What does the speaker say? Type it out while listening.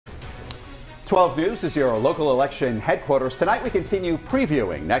12 News is your local election headquarters. Tonight we continue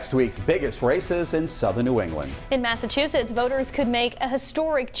previewing next week's biggest races in southern New England. In Massachusetts, voters could make a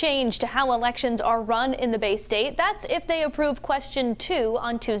historic change to how elections are run in the Bay State. That's if they approve question 2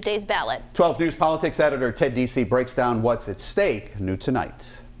 on Tuesday's ballot. 12 News politics editor Ted Deasy breaks down what's at stake new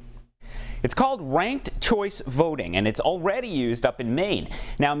tonight. It's called ranked choice voting, and it's already used up in Maine.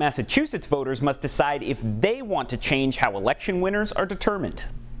 Now Massachusetts voters must decide if they want to change how election winners are determined.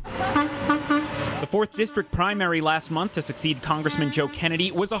 The 4th District primary last month to succeed Congressman Joe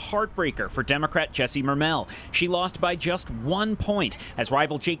Kennedy was a heartbreaker for Democrat Jessie Mermel. She lost by just 1 point, as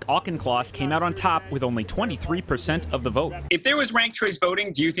rival Jake Auchincloss came out on top with only 23% of the vote. If there was ranked choice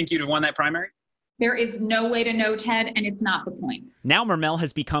voting, do you think you'd have won that primary? There is no way to know, Ted, and it's not the point. Now Mermel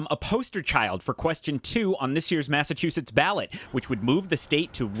has become a poster child for question 2 on this year's Massachusetts ballot, which would move the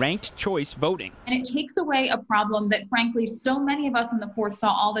state to ranked choice voting. And it takes away a problem that, frankly, so many of us in the 4th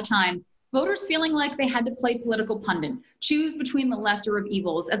saw all the time. Voters feeling like they had to play political pundit, choose between the lesser of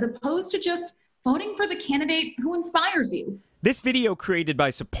evils, as opposed to just voting for the candidate who inspires you. This video created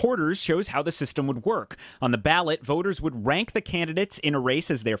by supporters shows how the system would work. On the ballot, voters would rank the candidates in a race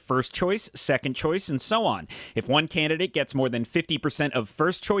as their first choice, second choice, and so on. If one candidate gets more than 50% of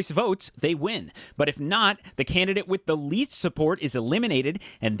first choice votes, they win. But if not, the candidate with the least support is eliminated,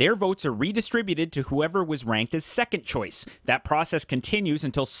 and their votes are redistributed to whoever was ranked as second choice. That process continues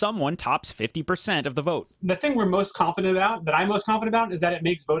until someone tops 50% of the vote. The thing we're most confident about, that I'm most confident about, is that it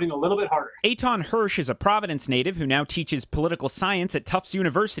makes voting a little bit harder. Eitan Hirsch is a Providence native who now teaches political science at Tufts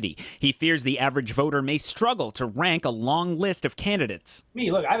University. He fears the average voter may struggle to rank a long list of candidates.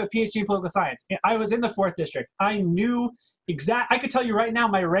 Look, I have a PhD in political science. I was in the 4th District. I knew I could tell you right now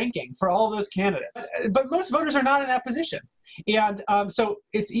my ranking for all those candidates. But most voters are not in that position. And so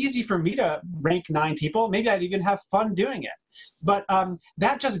it's easy for me to rank 9 people. Maybe I'd even have fun doing it. But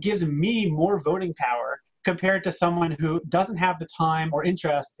that just gives me more voting power compared to someone who doesn't have the time or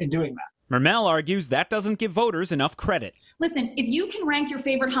interest in doing that. Mermel argues that doesn't give voters enough credit. Listen, if you can rank your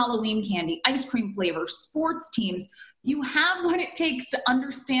favorite Halloween candy, ice cream flavor, sports teams, you have what it takes to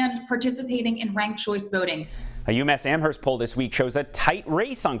understand participating in ranked choice voting. A UMass Amherst poll this week shows a tight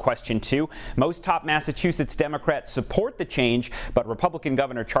race on question 2. Most top Massachusetts Democrats support the change, but Republican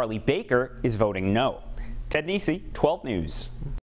Governor Charlie Baker is voting no. Ted Deasy, 12 News.